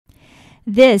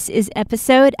This is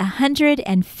episode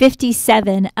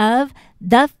 157 of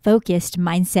the Focused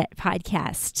Mindset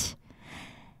Podcast.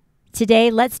 Today,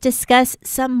 let's discuss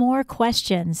some more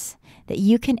questions that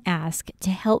you can ask to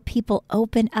help people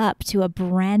open up to a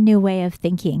brand new way of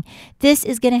thinking. This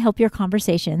is going to help your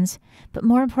conversations, but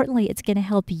more importantly, it's going to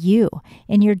help you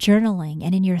in your journaling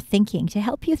and in your thinking to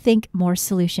help you think more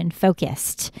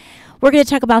solution-focused. We're going to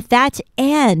talk about that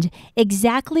and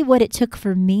exactly what it took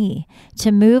for me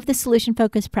to move the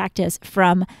solution-focused practice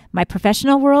from my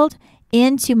professional world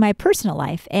into my personal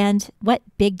life and what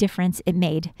big difference it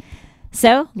made.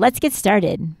 So let's get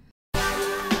started.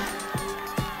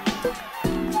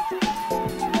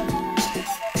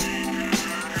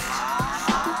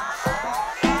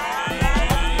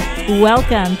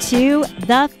 Welcome to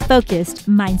the Focused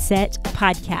Mindset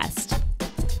Podcast.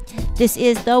 This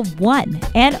is the one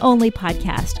and only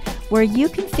podcast where you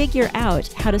can figure out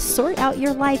how to sort out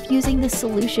your life using the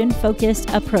solution-focused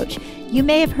approach. You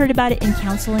may have heard about it in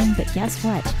counseling, but guess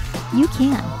what? You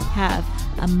can have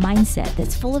a mindset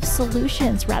that's full of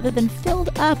solutions rather than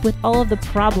filled up with all of the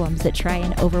problems that try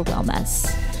and overwhelm us.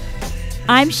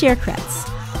 I'm Cher Kretz.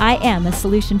 I am a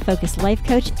solution-focused life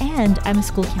coach and I'm a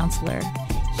school counselor.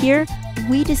 Here,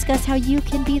 we discuss how you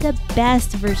can be the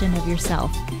best version of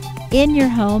yourself in your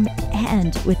home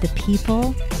and with the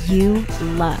people you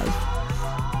love.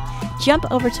 Jump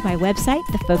over to my website,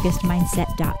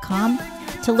 thefocusedmindset.com,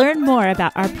 to learn more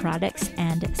about our products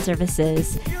and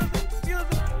services.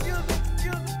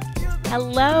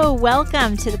 Hello,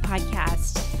 welcome to the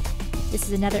podcast. This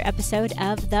is another episode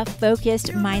of the Focused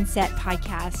Mindset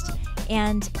Podcast,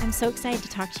 and I'm so excited to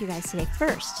talk to you guys today.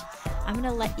 First, I'm going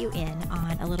to let you in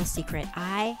on a little secret.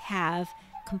 I have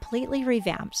completely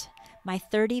revamped my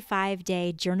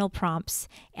 35-day journal prompts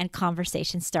and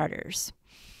conversation starters.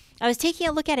 I was taking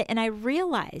a look at it and I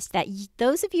realized that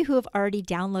those of you who have already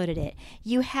downloaded it,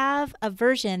 you have a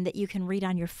version that you can read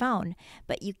on your phone,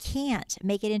 but you can't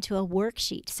make it into a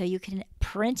worksheet so you can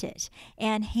print it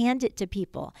and hand it to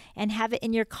people and have it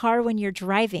in your car when you're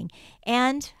driving.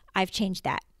 And I've changed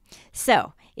that.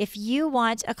 So if you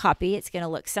want a copy, it's going to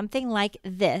look something like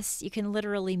this. You can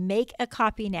literally make a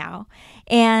copy now,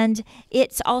 and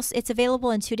it's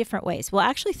available in two different ways. Well,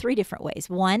 actually three different ways.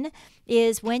 One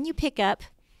is when you pick up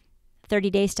 30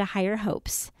 Days to Higher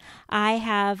Hopes. I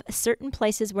have certain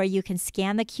places where you can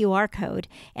scan the QR code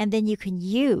and then you can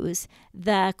use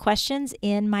the questions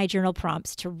in my journal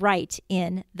prompts to write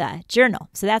in the journal.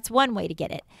 So that's one way to get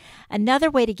it.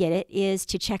 Another way to get it is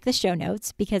to check the show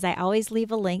notes, because I always leave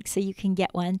a link so you can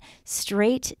get one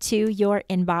straight to your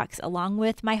inbox along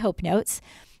with my Hope Notes.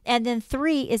 And then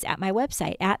 3 is at my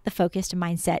website at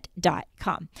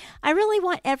thefocusedmindset.com. I really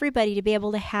want everybody to be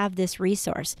able to have this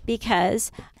resource,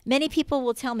 because many people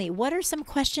will tell me, what are some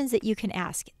questions that you can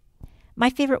ask? My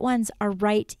favorite ones are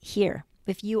right here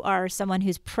if you are someone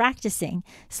who's practicing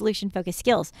solution-focused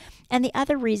skills. And the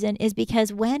other reason is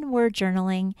because when we're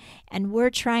journaling and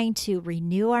we're trying to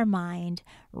renew our mind,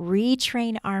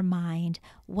 retrain our mind,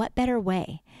 what better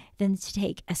way than to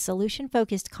take a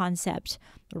solution-focused concept,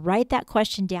 write that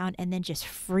question down, and then just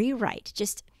free write,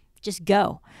 just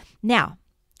go. Now,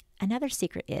 another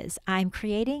secret is I'm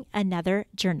creating another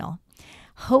journal.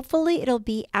 Hopefully it'll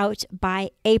be out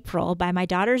by April, by my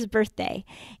daughter's birthday,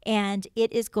 and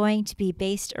it is going to be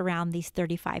based around these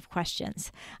 35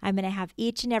 questions. I'm going to have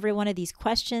each and every one of these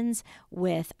questions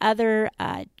with other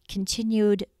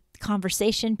continued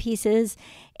conversation pieces,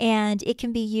 and it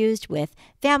can be used with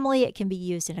family, it can be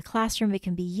used in a classroom, it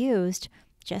can be used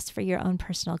just for your own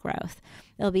personal growth.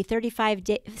 It'll be 35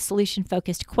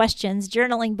 solution-focused questions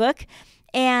journaling book,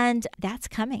 and that's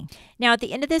coming. Now, at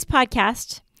the end of this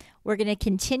podcast, we're going to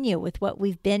continue with what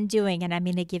we've been doing, and I'm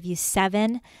going to give you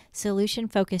 7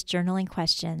 solution-focused journaling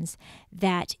questions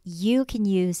that you can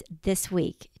use this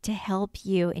week to help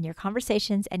you in your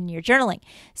conversations and in your journaling.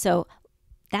 So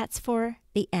that's for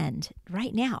the end.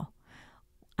 Right now,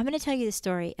 I'm going to tell you the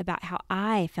story about how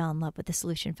I fell in love with the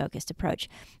solution-focused approach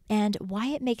and why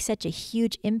it makes such a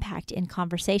huge impact in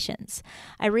conversations.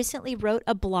 I recently wrote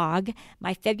a blog.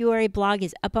 My February blog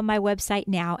is up on my website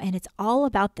now, and it's all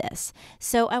about this.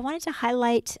 So I wanted to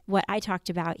highlight what I talked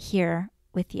about here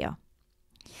with you.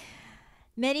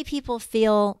 Many people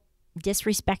feel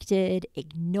disrespected,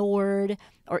 ignored,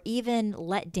 or even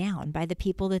let down by the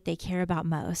people that they care about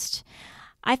most.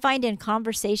 I find in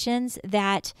conversations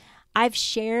that I've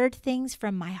shared things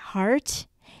from my heart,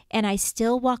 and I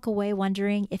still walk away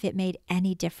wondering if it made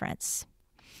any difference.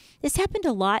 This happened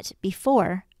a lot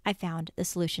before I found the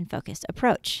solution-focused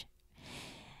approach.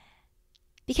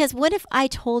 Because what if I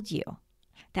told you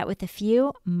that with a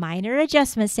few minor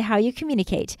adjustments to how you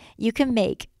communicate, you can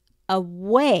make a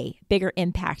way bigger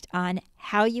impact on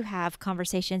how you have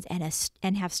conversations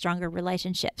and have stronger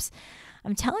relationships.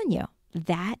 I'm telling you,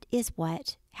 that is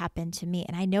what happened to me.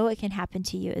 And I know it can happen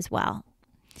to you as well.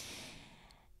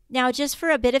 Now, just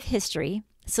for a bit of history,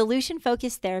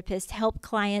 solution-focused therapists help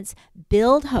clients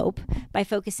build hope by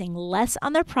focusing less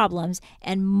on their problems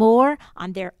and more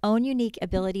on their own unique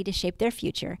ability to shape their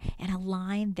future and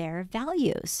align their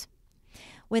values.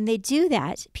 When they do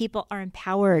that, people are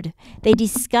empowered. They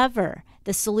discover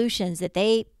the solutions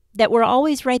that were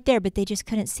always right there, but they just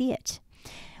couldn't see it.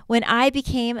 When I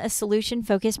became a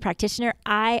solution-focused practitioner,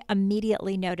 I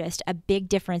immediately noticed a big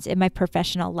difference in my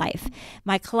professional life.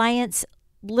 My clients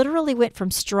literally went from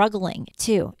struggling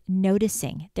to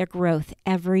noticing their growth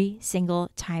every single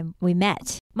time we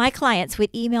met. My clients would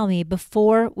email me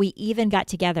before we even got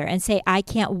together and say, I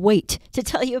can't wait to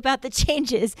tell you about the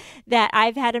changes that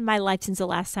I've had in my life since the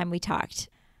last time we talked.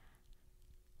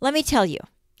 Let me tell you,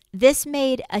 this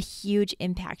made a huge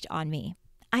impact on me.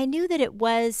 I knew that it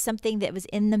was something that was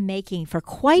in the making for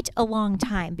quite a long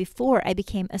time before I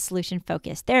became a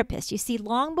solution-focused therapist. You see,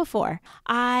 long before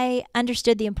I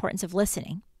understood the importance of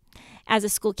listening. As a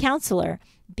school counselor,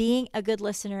 being a good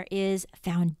listener is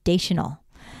foundational.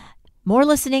 More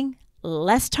listening,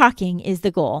 less talking is the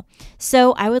goal.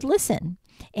 So I would listen,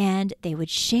 and they would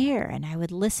share, and I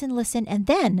would listen, and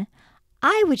then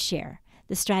I would share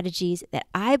the strategies that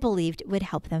I believed would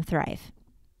help them thrive.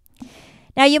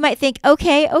 Now, you might think,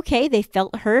 okay, they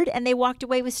felt heard and they walked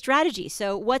away with strategy.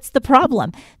 So what's the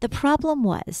problem? The problem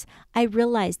was I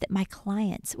realized that my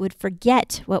clients would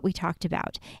forget what we talked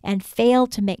about and fail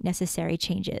to make necessary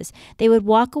changes. They would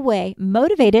walk away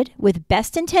motivated with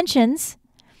best intentions.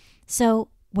 So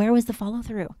where was the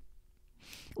follow-through?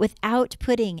 Without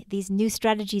putting these new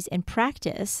strategies in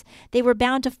practice, they were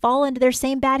bound to fall into their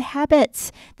same bad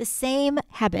habits, the same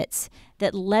habits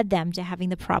that led them to having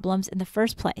the problems in the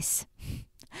first place.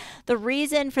 The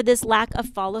reason for this lack of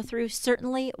follow-through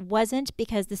certainly wasn't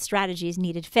because the strategies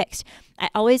needed fixed. I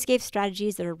always gave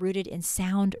strategies that are rooted in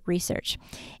sound research.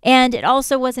 And it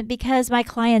also wasn't because my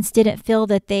clients didn't feel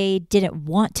that they didn't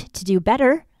want to do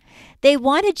better. They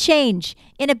wanted change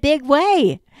in a big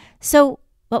way. So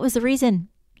what was the reason?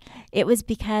 It was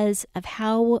because of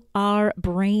how our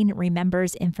brain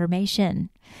remembers information.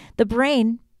 The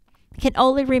brain can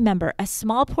only remember a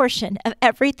small portion of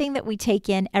everything that we take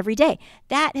in every day.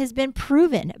 That has been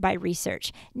proven by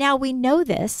research. Now we know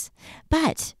this,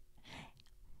 but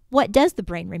what does the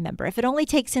brain remember? If it only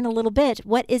takes in a little bit,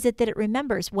 what is it that it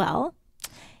remembers? Well,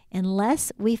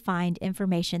 unless we find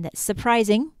information that's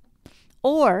surprising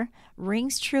or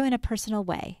rings true in a personal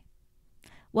way,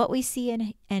 what we see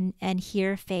and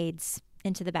hear fades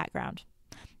into the background.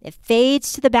 It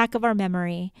fades to the back of our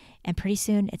memory, and pretty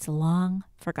soon it's long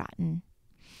forgotten.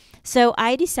 So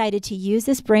I decided to use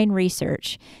this brain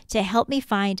research to help me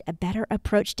find a better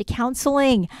approach to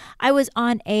counseling. I was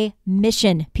on a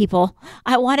mission, people.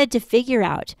 I wanted to figure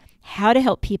out how to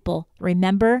help people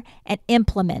remember and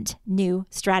implement new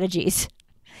strategies.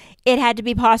 It had to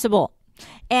be possible.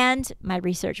 And my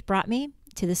research brought me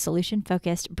to the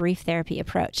solution-focused brief therapy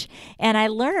approach. And I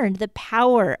learned the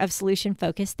power of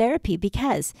solution-focused therapy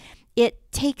because it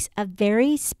takes a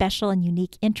very special and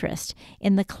unique interest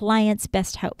in the client's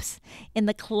best hopes, in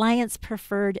the client's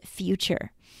preferred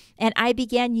future. And I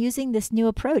began using this new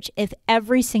approach with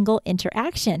every single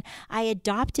interaction. I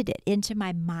adopted it into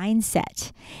my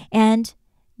mindset. And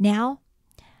now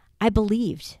I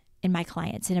believed in my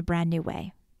clients in a brand new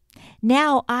way.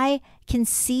 Now I can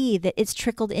see that it's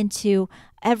trickled into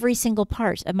every single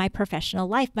part of my professional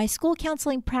life. My school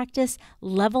counseling practice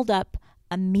leveled up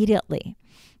immediately.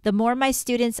 The more my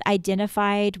students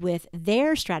identified with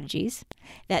their strategies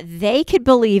that they could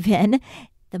believe in,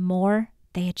 the more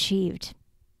they achieved.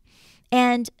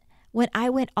 And when I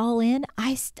went all in,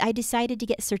 I decided to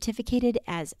get certificated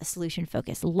as a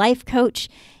solution-focused life coach.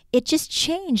 It just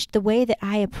changed the way that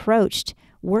I approached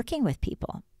working with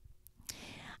people.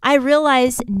 I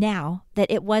realize now that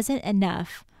it wasn't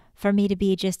enough for me to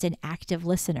be just an active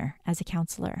listener as a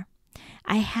counselor.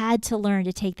 I had to learn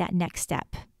to take that next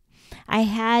step. I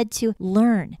had to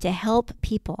learn to help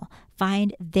people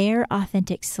find their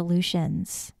authentic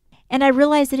solutions. And I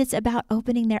realized that it's about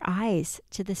opening their eyes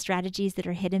to the strategies that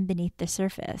are hidden beneath the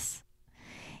surface.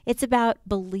 It's about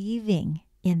believing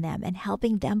in them and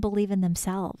helping them believe in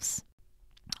themselves.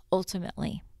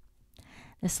 Ultimately,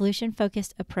 the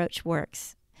solution-focused approach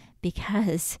works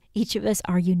because each of us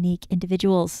are unique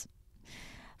individuals.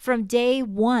 From day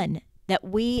one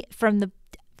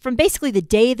from basically the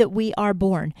day that we are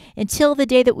born until the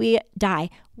day that we die,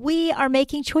 we are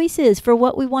making choices for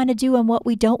what we want to do and what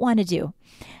we don't want to do.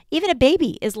 Even a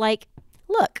baby is like,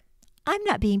 look, I'm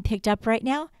not being picked up right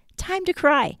now. Time to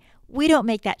cry. We don't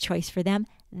make that choice for them.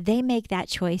 They make that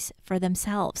choice for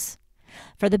themselves.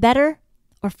 For the better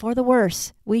or for the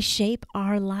worse, we shape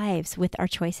our lives with our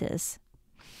choices.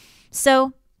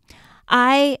 So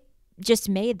I just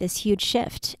made this huge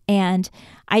shift, and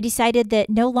I decided that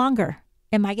no longer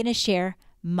am I going to share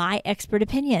my expert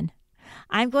opinion.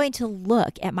 I'm going to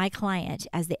look at my client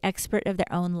as the expert of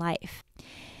their own life.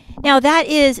 Now, that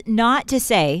is not to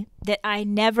say that I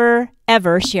never,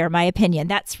 ever share my opinion.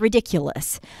 That's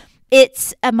ridiculous.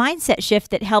 It's a mindset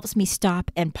shift that helps me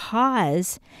stop and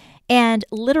pause and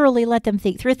literally let them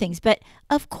think through things. But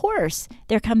of course,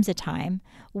 there comes a time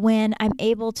when I'm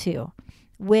able to,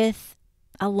 with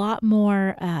a lot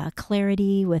more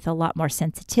clarity, with a lot more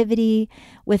sensitivity,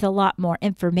 with a lot more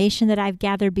information that I've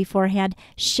gathered beforehand,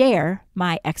 share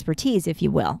my expertise, if you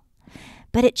will.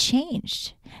 But it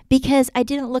changed because I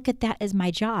didn't look at that as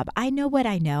my job. I know what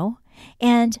I know,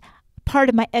 and part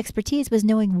of my expertise was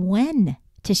knowing when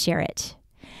to share it.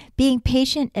 Being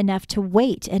patient enough to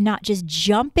wait and not just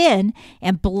jump in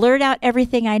and blurt out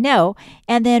everything I know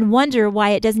and then wonder why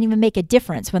it doesn't even make a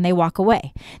difference when they walk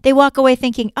away. They walk away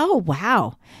thinking, oh,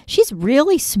 wow, she's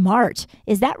really smart.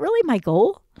 Is that really my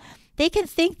goal? They can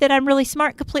think that I'm really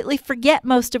smart, completely forget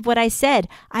most of what I said.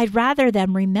 I'd rather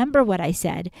them remember what I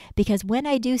said, because when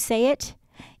I do say it,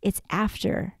 it's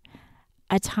after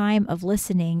a time of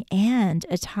listening and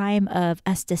a time of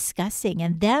us discussing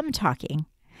and them talking.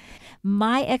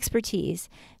 My expertise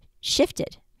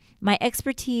shifted. My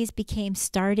expertise became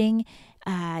starting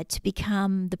to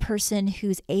become the person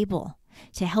who's able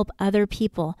to help other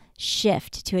people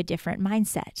shift to a different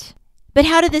mindset. But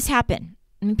how did this happen?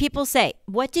 When people say,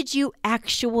 what did you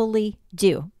actually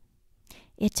do?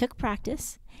 It took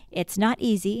practice. It's not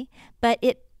easy, but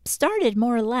it started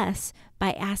more or less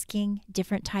by asking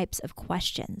different types of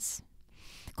questions.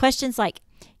 Questions like,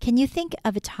 can you think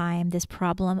of a time this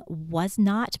problem was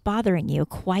not bothering you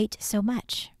quite so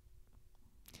much?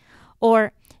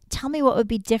 Or tell me what would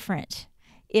be different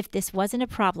if this wasn't a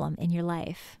problem in your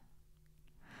life.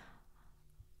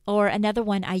 Or another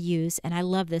one I use, and I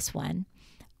love this one,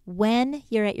 when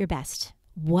you're at your best,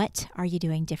 what are you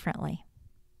doing differently?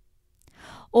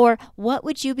 Or what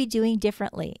would you be doing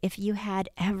differently if you had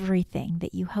everything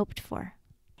that you hoped for?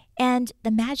 And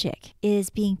the magic is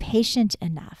being patient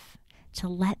enough to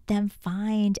let them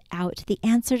find out the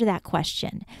answer to that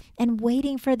question and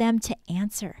waiting for them to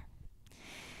answer.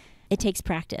 It takes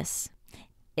practice.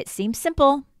 It seems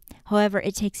simple. However,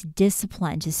 it takes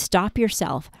discipline to stop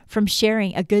yourself from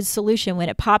sharing a good solution when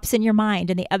it pops in your mind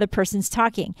and the other person's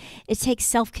talking. It takes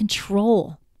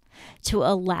self-control to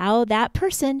allow that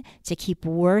person to keep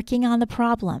working on the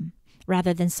problem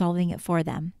rather than solving it for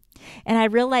them. And I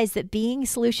realized that being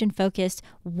solution-focused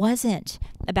wasn't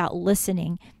about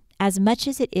listening as much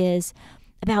as it is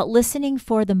about listening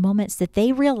for the moments that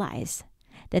they realize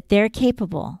that they're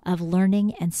capable of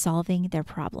learning and solving their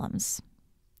problems.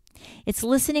 It's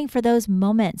listening for those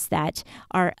moments that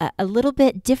are a little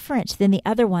bit different than the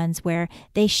other ones, where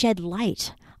they shed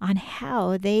light on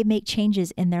how they make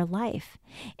changes in their life,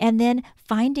 and then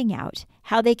finding out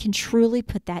how they can truly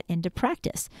put that into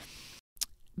practice.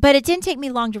 But it didn't take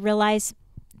me long to realize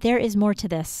there is more to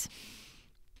this.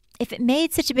 If it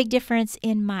made such a big difference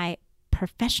in my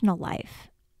professional life,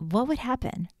 what would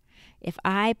happen if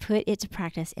I put it to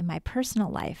practice in my personal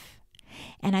life?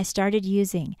 And I started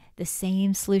using the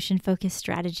same solution-focused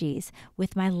strategies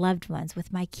with my loved ones,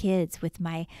 with my kids, with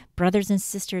my brothers and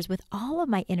sisters, with all of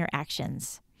my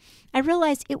interactions. I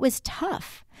realized it was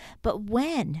tough, but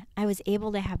when I was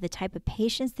able to have the type of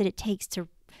patience that it takes to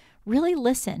really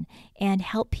listen and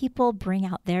help people bring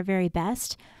out their very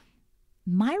best,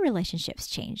 my relationships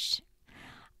changed.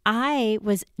 I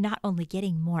was not only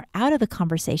getting more out of the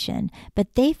conversation,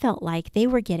 but they felt like they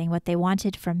were getting what they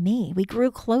wanted from me. We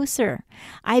grew closer.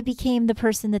 I became the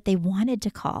person that they wanted to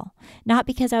call, not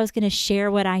because I was going to share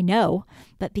what I know,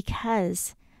 but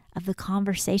because of the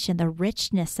conversation, the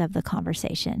richness of the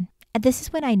conversation. And this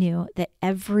is when I knew that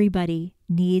everybody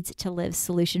needs to live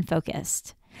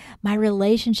solution-focused. My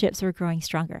relationships were growing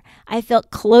stronger. I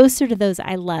felt closer to those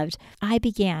I loved. I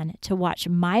began to watch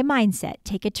my mindset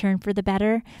take a turn for the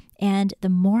better. And the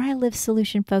more I lived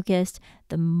solution-focused,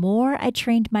 the more I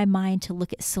trained my mind to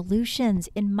look at solutions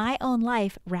in my own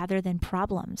life rather than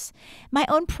problems. My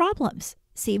own problems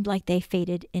seemed like they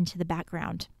faded into the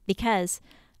background because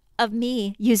of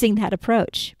me using that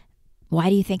approach. Why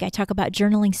do you think I talk about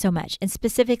journaling so much, and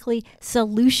specifically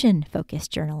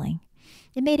solution-focused journaling?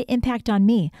 It made an impact on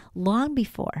me long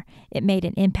before it made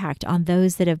an impact on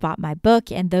those that have bought my book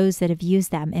and those that have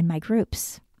used them in my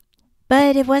groups.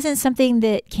 But it wasn't something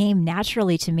that came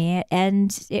naturally to me,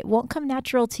 and it won't come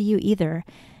natural to you either.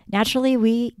 Naturally,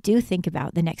 we do think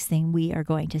about the next thing we are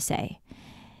going to say.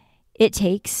 It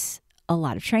takes a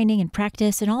lot of training and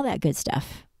practice and all that good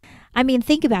stuff. I mean,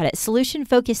 think about it.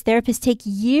 Solution-focused therapists take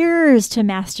years to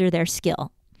master their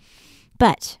skill.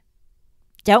 But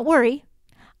don't worry,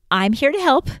 I'm here to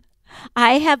help.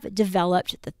 I have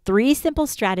developed the 3 simple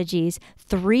strategies,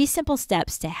 3 simple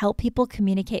steps to help people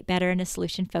communicate better in a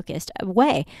solution-focused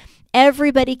way.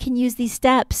 Everybody can use these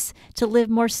steps to live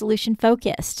more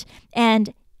solution-focused.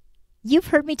 And you've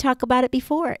heard me talk about it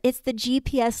before. It's the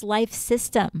GPS life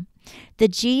system. The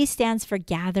G stands for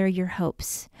gather your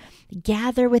hopes.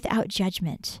 Gather without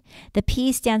judgment. The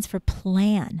P stands for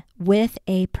plan with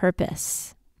a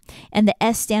purpose. And the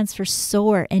S stands for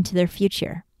soar into their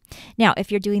future. Now,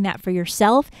 if you're doing that for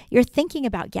yourself, you're thinking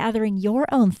about gathering your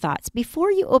own thoughts before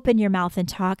you open your mouth and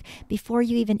talk, before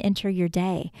you even enter your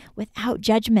day, without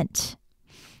judgment.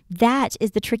 That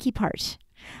is the tricky part.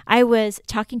 I was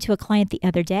talking to a client the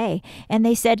other day, and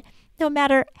they said, no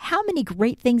matter how many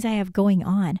great things I have going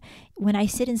on, when I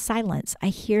sit in silence, I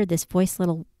hear this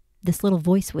little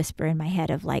voice whisper in my head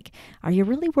of like, are you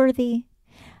really worthy?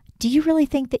 Do you really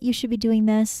think that you should be doing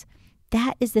this?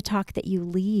 That is the talk that you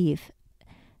leave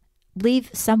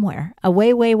somewhere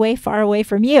away, way, way far away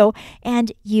from you, and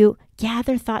you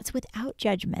gather thoughts without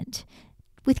judgment,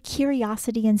 with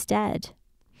curiosity instead.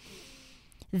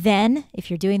 Then,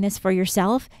 if you're doing this for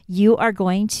yourself, you are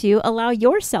going to allow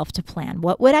yourself to plan.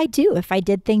 What would I do if I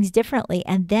did things differently?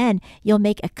 And then you'll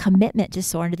make a commitment to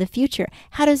soar into the future.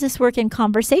 How does this work in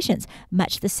conversations?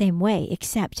 Much the same way,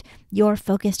 except you're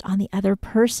focused on the other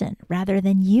person rather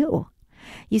than you.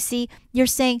 You see, you're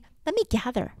saying, let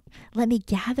me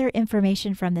gather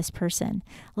information from this person.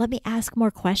 Let me ask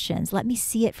more questions. Let me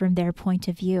see it from their point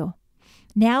of view.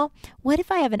 Now, what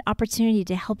if I have an opportunity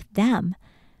to help them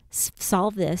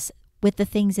solve this with the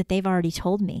things that they've already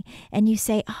told me? And you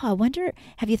say, oh, I wonder,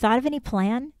 have you thought of any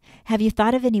plan? Have you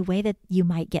thought of any way that you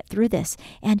might get through this?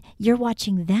 And you're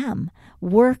watching them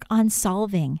work on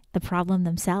solving the problem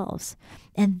themselves.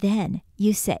 And then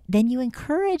you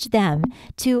encourage them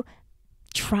to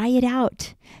try it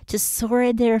out, to soar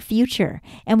in their future.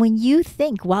 And when you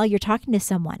think while you're talking to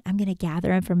someone, I'm going to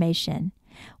gather information,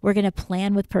 we're going to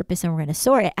plan with purpose, and we're going to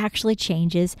soar, it actually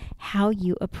changes how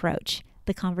you approach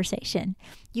the conversation.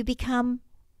 You become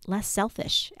less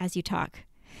selfish as you talk.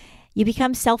 You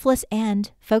become selfless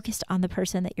and focused on the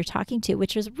person that you're talking to,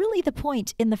 which is really the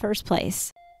point in the first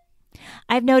place.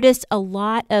 I've noticed a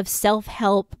lot of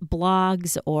self-help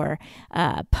blogs or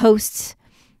posts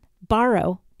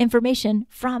borrow information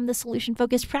from the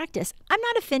solution-focused practice. I'm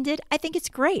not offended. I think it's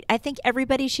great. I think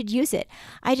everybody should use it.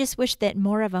 I just wish that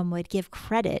more of them would give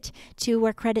credit to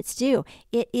where credit's due.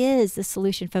 It is the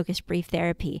solution-focused brief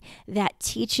therapy that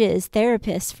teaches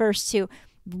therapists first to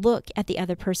look at the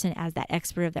other person as that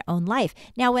expert of their own life.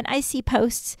 Now, when I see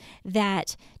posts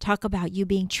that talk about you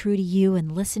being true to you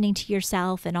and listening to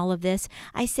yourself and all of this,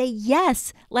 I say,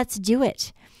 yes, let's do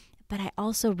it. But I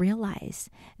also realize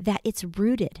that it's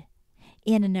rooted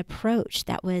in an approach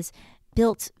that was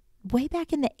built way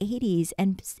back in the 80s,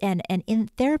 and in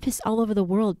therapists all over the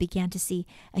world began to see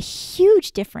a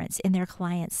huge difference in their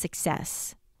clients'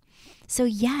 success. So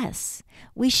yes,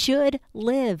 we should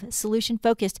live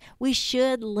solution-focused. We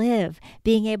should live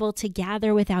being able to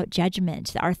gather without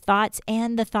judgment, our thoughts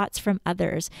and the thoughts from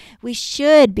others. We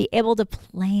should be able to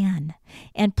plan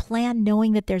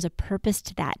knowing that there's a purpose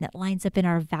to that and it lines up in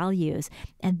our values.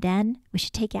 And then we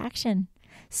should take action.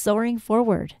 Soaring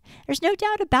forward. There's no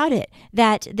doubt about it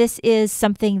that this is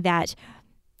something that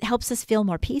helps us feel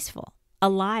more peaceful,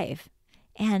 alive,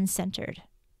 and centered.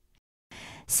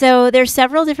 So there's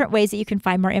several different ways that you can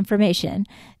find more information.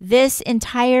 This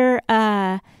entire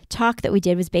talk that we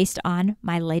did was based on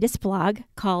my latest blog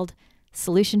called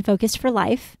Solution Focused for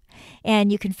Life.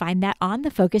 And you can find that on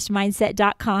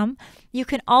thefocusedmindset.com. You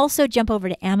can also jump over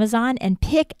to Amazon and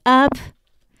pick up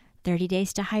 30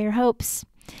 Days to Higher Hopes.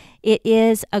 It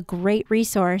is a great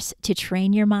resource to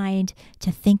train your mind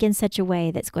to think in such a way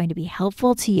that's going to be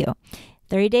helpful to you.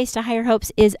 30 Days to Higher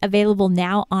Hopes is available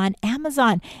now on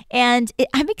Amazon. And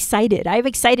I'm excited. I'm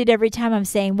excited every time I'm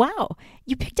saying, wow,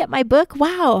 you picked up my book?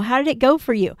 Wow, how did it go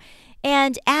for you?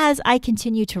 And as I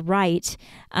continue to write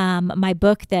my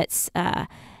book that's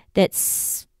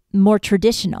more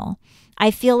traditional, I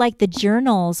feel like the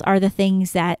journals are the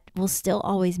things that will still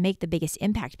always make the biggest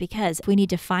impact, because we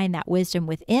need to find that wisdom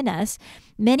within us.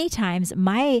 Many times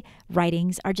my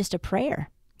writings are just a prayer.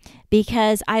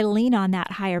 because I lean on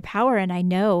that higher power and I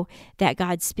know that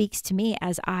God speaks to me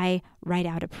as I write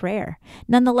out a prayer.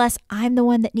 Nonetheless, I'm the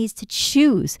one that needs to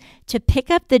choose to pick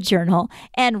up the journal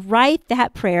and write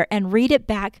that prayer and read it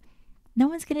back. No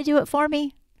one's going to do it for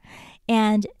me.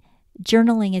 And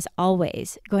journaling is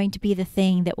always going to be the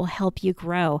thing that will help you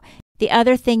grow. The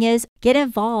other thing is get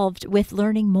involved with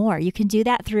learning more. You can do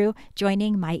that through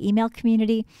joining my email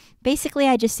community. Basically,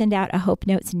 I just send out a Hope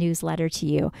Notes newsletter to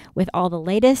you with all the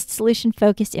latest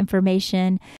solution-focused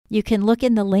information. You can look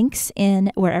in the links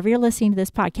in wherever you're listening to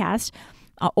this podcast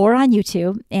or on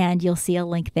YouTube, and you'll see a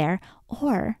link there.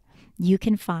 Or you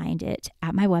can find it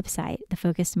at my website,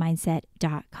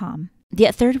 thefocusedmindset.com.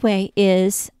 The third way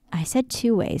is, I said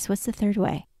 2 ways. What's the third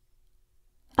way?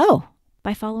 Oh,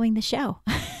 by following the show.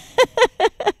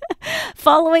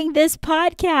 Following this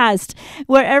podcast,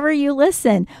 wherever you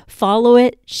listen, follow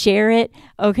it, share it,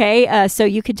 okay? So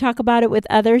you can talk about it with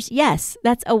others. Yes,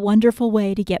 that's a wonderful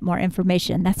way to get more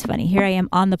information. That's funny. Here I am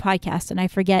on the podcast and I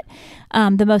forget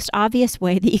the most obvious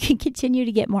way that you can continue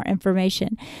to get more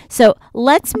information. So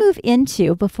let's move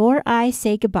into, before I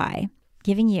say goodbye,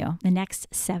 giving you the next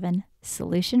 7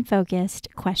 solution-focused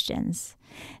questions.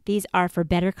 These are for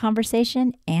better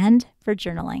conversation and for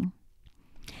journaling.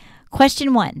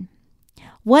 Question 1,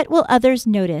 what will others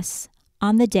notice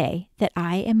on the day that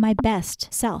I am my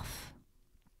best self?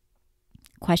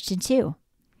 Question 2,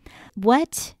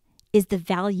 what is the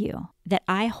value that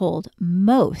I hold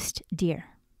most dear?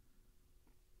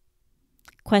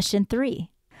 Question 3,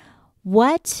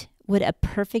 what would a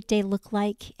perfect day look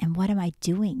like and what am I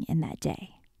doing in that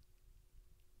day?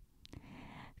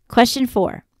 Question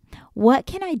 4, what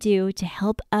can I do to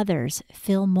help others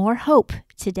feel more hope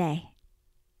today?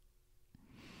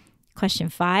 Question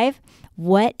 5,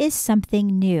 what is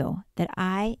something new that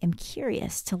I am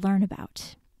curious to learn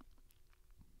about?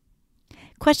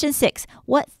 Question 6,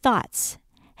 what thoughts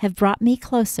have brought me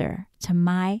closer to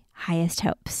my highest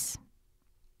hopes?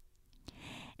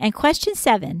 And question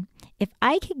 7, if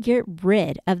I could get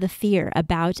rid of the fear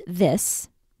about this,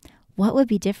 what would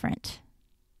be different?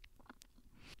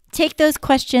 Take those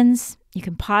questions. You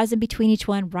can pause in between each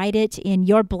one, write it in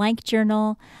your blank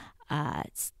journal,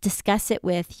 discuss it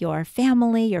with your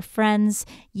family, your friends,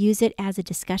 use it as a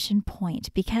discussion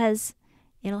point because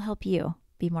it'll help you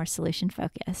be more solution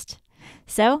focused.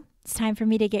 So it's time for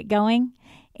me to get going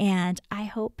and I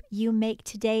hope you make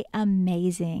today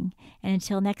amazing. And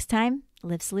until next time,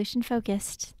 live solution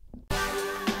focused.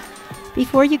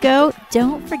 Before you go,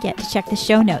 don't forget to check the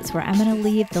show notes where I'm going to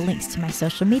leave the links to my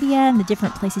social media and the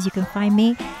different places you can find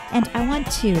me. And I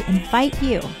want to invite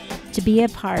you to be a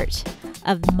part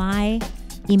of my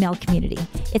email community.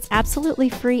 It's absolutely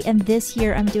free. And this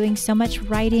year I'm doing so much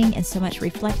writing and so much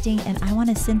reflecting, and I want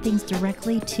to send things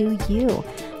directly to you.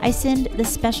 I send the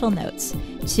special notes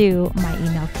to my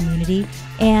email community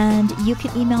and you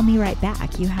can email me right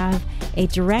back. You have a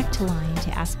direct line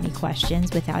to ask me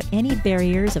questions without any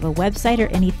barriers of a website or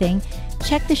anything.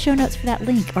 Check the show notes for that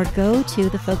link or go to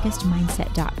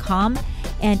thefocusedmindset.com.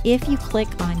 And if you click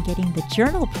on getting the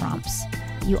journal prompts,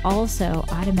 you also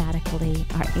automatically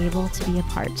are able to be a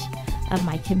part of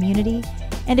my community.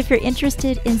 And if you're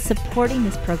interested in supporting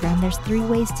this program, there's 3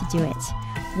 ways to do it.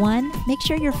 1, make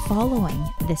sure you're following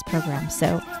this program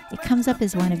so it comes up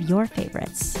as one of your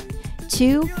favorites.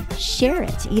 2, share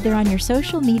it either on your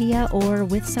social media or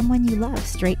with someone you love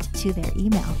straight to their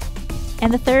email.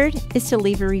 And the 3rd is to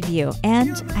leave a review,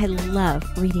 and I love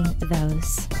reading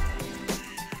those.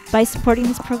 By supporting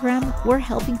this program, we're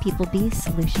helping people be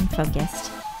solution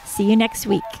focused. See you next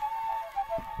week.